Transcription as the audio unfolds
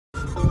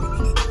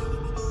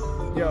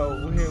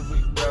Yo, here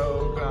we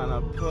go,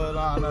 gonna put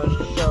on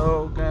a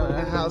show,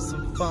 gonna have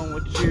some fun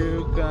with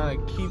you, gonna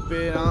keep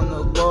it on the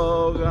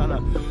low,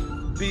 gonna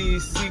be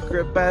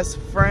secret best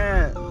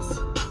friends,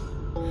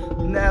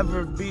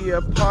 never be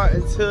apart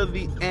until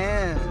the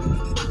end.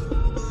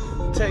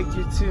 Take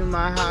you to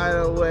my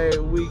hideaway,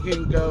 we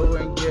can go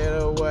and get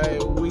away,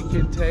 we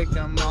can take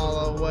them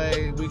all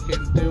away, we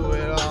can do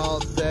it all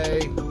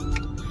day.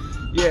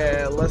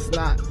 Yeah, let's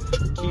not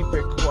keep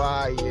it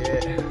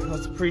quiet,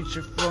 let's preach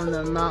it from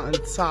the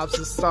mountaintops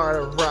and start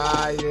a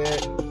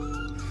riot.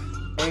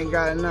 Ain't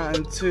got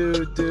nothing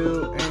to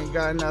do, ain't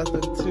got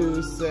nothing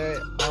to say,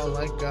 all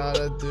I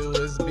gotta do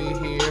is be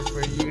here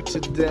for you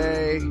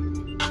today.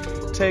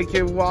 Take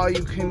it while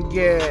you can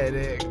get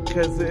it,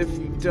 cause if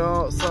you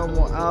don't,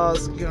 someone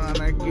else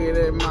gonna get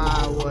it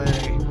my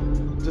way.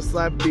 Just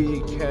like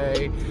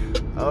BK,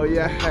 oh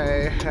yeah,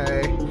 hey,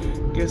 hey.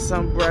 Get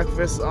some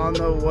breakfast on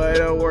the way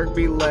to work,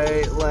 be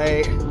late.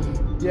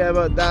 Yeah,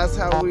 but that's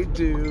how we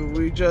do,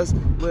 we just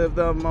live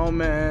the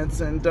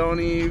moments and don't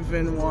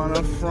even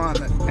wanna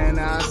front it, and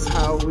that's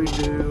how we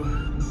do.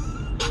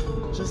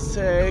 Just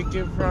take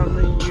it from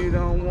me, you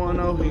don't want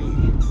no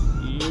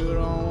heat, you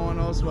don't want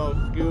no smoke,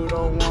 you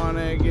don't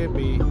wanna get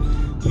beat,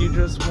 you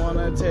just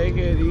wanna take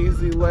it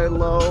easy, lay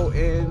low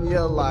in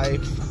your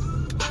life.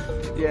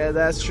 Yeah,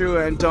 that's true,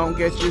 and don't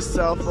get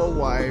yourself a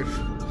wife.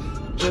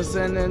 Just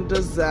an in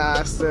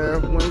disaster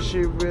when she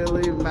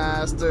really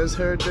masters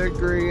her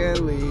degree and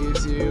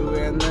leaves you,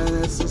 and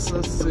then it's just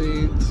a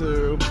scene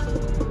to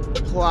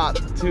plot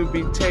to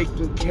be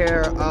taken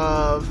care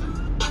of.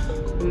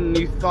 And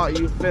you thought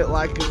you fit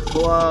like a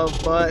glove,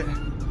 but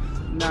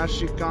now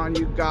she gone,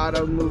 you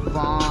gotta move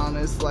on.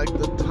 It's like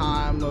the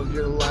time of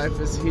your life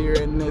is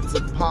here and it's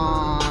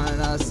upon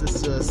us.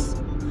 It's just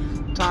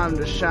time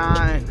to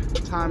shine,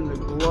 time to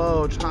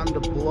glow, time to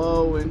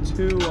blow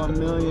into a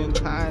million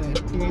tiny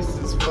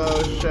pieces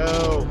for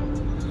show.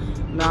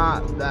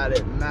 Not that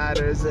it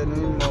matters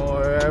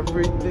anymore,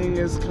 everything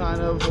is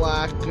kind of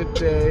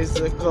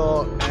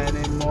lackadaisical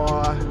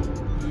anymore.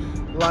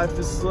 Life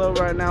is slow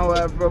right now,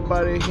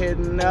 everybody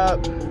hitting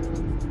up.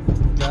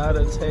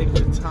 Gotta take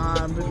your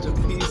time, put your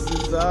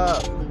pieces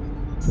up.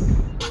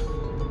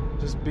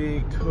 Just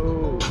be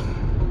cool.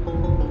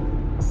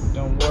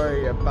 Don't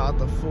worry about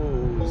the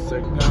fools,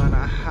 they're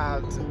gonna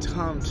have to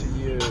come to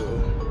you.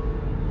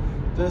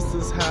 This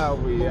is how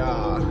we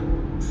are.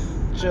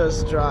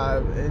 Just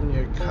drive in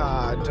your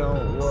car,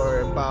 don't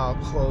worry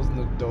about closing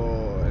the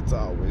door, it's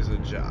always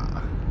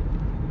ajar.